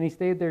them, and he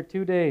stayed there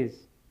 2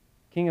 days.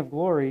 King of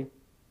Glory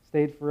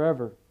stayed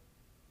forever.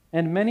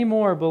 And many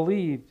more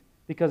believed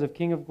because of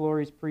King of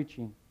Glory's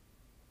preaching.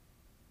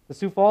 The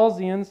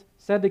Sioux-Fallsians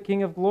said to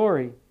King of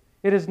Glory,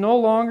 "It is no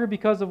longer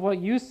because of what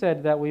you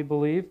said that we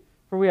believe,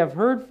 for we have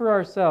heard for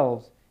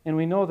ourselves, and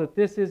we know that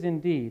this is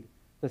indeed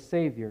the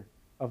Savior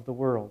of the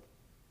world."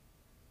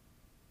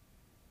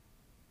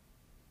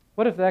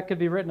 What if that could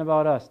be written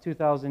about us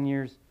 2,000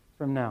 years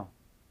from now?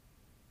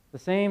 The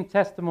same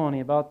testimony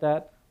about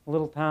that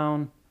little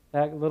town,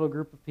 that little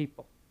group of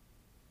people.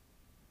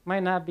 It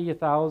might not be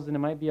 1,000, it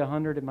might be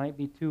 100, it might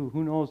be 2.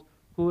 Who knows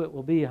who it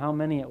will be, how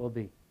many it will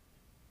be.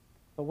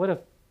 But what if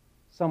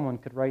someone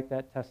could write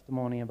that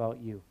testimony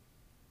about you?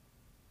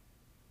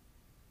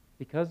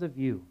 Because of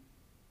you,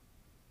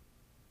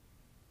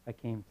 I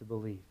came to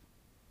believe.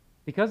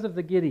 Because of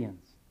the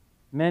Gideons,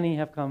 many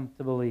have come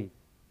to believe.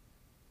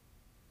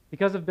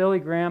 Because of Billy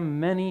Graham,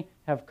 many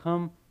have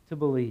come to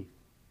believe.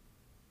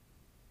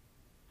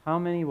 How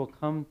many will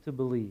come to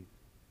believe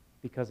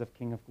because of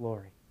King of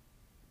Glory?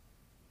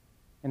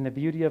 And the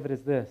beauty of it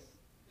is this.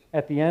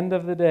 At the end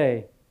of the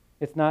day,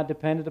 it's not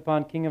dependent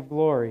upon King of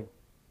Glory.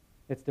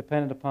 It's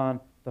dependent upon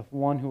the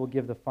one who will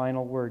give the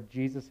final word,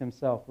 Jesus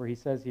himself, where he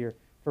says here,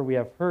 "For we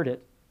have heard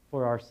it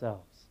for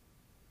ourselves."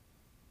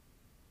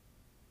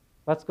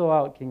 Let's go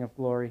out, King of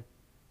Glory,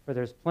 for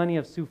there's plenty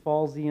of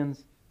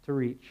Sioux-Fallsians to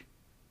reach.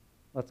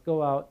 Let's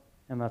go out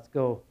and let's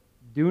go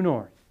due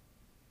north,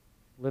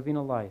 living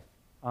a life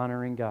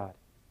honoring God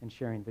and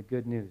sharing the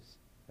good news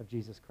of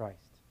Jesus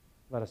Christ.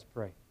 Let us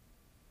pray.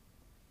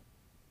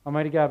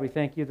 Almighty God, we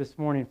thank you this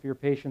morning for your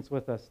patience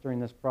with us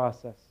during this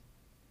process.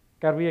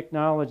 God, we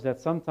acknowledge that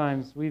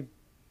sometimes we've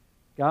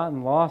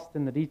gotten lost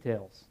in the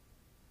details.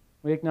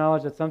 We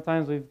acknowledge that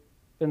sometimes we've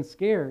been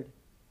scared.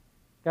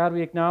 God,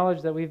 we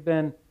acknowledge that we've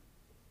been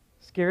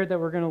scared that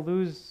we're going to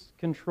lose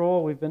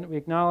control. We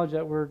acknowledge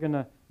that we're going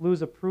to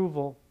lose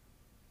approval.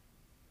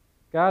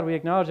 God, we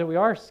acknowledge that we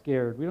are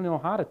scared. We don't know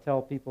how to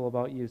tell people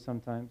about you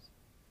sometimes.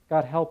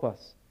 God, help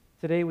us.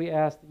 Today we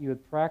ask that you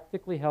would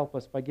practically help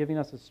us by giving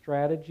us a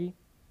strategy.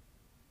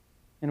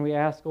 And we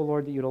ask, O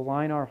Lord, that you'd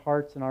align our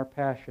hearts and our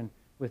passion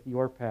with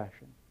your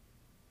passion.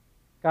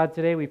 God,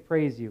 today we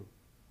praise you.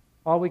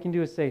 All we can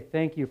do is say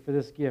thank you for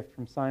this gift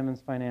from Simons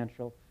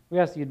Financial. We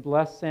ask that you'd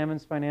bless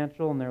Simons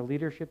Financial and their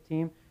leadership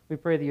team. We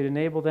pray that you'd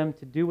enable them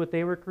to do what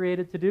they were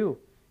created to do.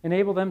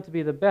 Enable them to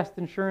be the best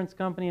insurance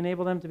company.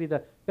 Enable them to be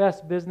the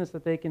best business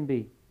that they can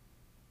be.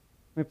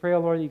 We pray, O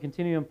Lord, that you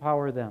continue to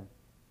empower them.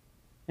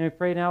 And we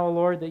pray now, O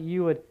Lord, that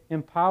you would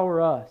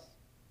empower us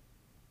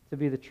to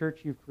be the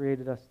church you've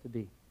created us to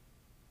be.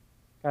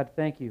 God,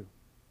 thank you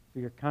for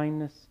your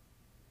kindness.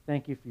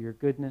 Thank you for your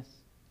goodness.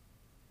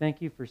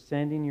 Thank you for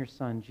sending your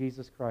Son,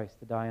 Jesus Christ,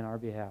 to die on our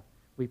behalf.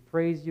 We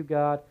praise you,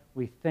 God.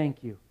 We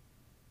thank you.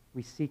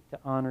 We seek to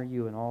honor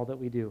you in all that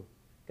we do.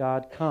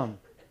 God, come,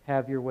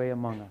 have your way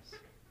among us.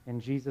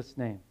 In Jesus'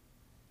 name,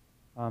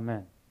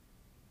 amen.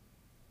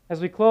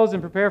 As we close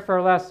and prepare for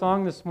our last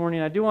song this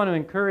morning, I do want to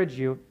encourage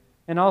you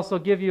and also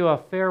give you a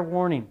fair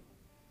warning.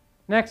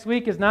 Next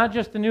week is not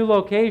just a new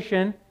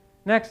location.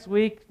 Next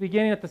week,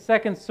 beginning at the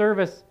second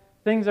service,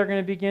 things are going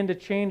to begin to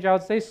change, I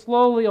would say,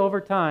 slowly over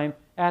time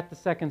at the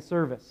second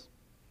service.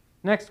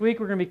 Next week,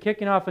 we're going to be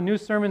kicking off a new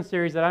sermon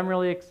series that I'm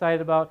really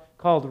excited about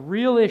called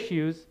Real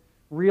Issues,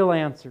 Real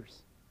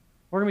Answers.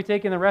 We're going to be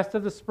taking the rest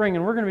of the spring,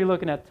 and we're going to be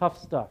looking at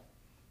tough stuff.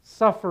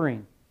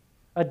 Suffering,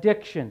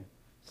 addiction,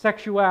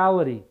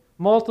 sexuality,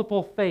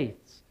 multiple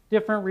faiths,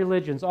 different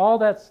religions, all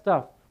that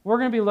stuff. We're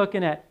going to be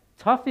looking at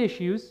tough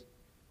issues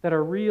that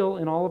are real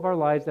in all of our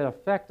lives, that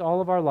affect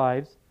all of our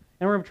lives,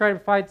 and we're going to try to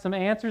find some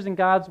answers in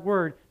God's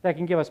Word that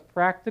can give us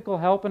practical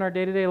help in our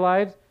day-to-day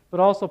lives, but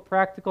also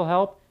practical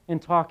help in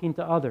talking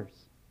to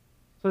others.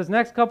 So this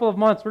next couple of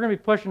months, we're going to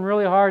be pushing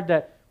really hard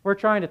that we're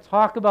trying to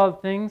talk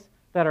about things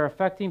that are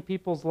affecting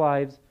people's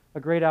lives, a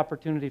great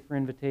opportunity for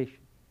invitation.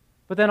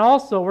 But then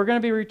also, we're going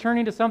to be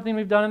returning to something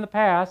we've done in the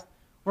past.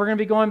 We're going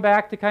to be going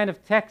back to kind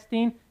of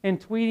texting and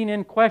tweeting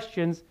in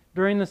questions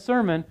during the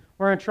sermon.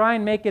 We're going to try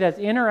and make it as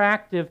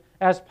interactive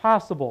as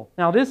possible.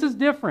 Now, this is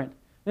different.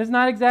 This is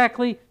not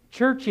exactly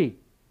churchy,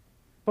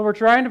 but we're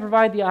trying to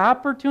provide the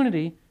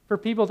opportunity for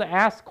people to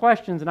ask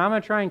questions, and I'm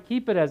going to try and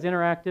keep it as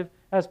interactive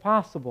as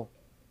possible.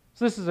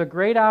 So this is a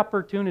great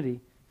opportunity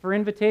for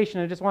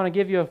invitation. I just want to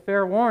give you a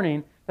fair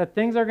warning that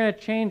things are going to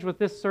change with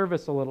this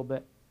service a little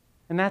bit,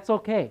 and that's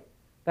okay.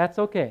 That's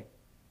okay.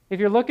 If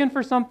you're looking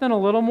for something a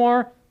little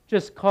more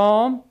just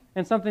calm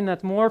and something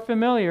that's more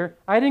familiar,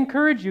 I'd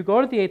encourage you,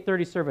 go to the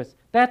 8:30 service.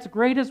 That's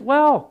great as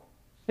well.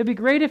 It'd be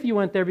great if you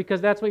went there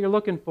because that's what you're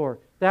looking for.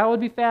 That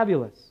would be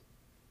fabulous.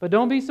 But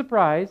don't be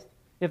surprised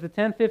if the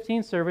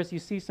 10:15 service you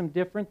see some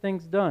different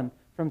things done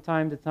from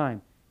time to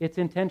time. It's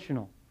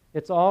intentional.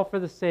 It's all for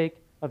the sake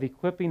of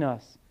equipping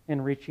us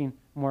and reaching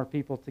more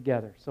people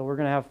together. So we're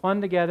going to have fun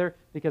together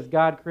because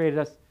God created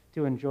us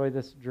to enjoy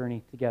this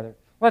journey together.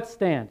 Let's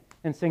stand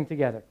and sing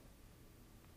together.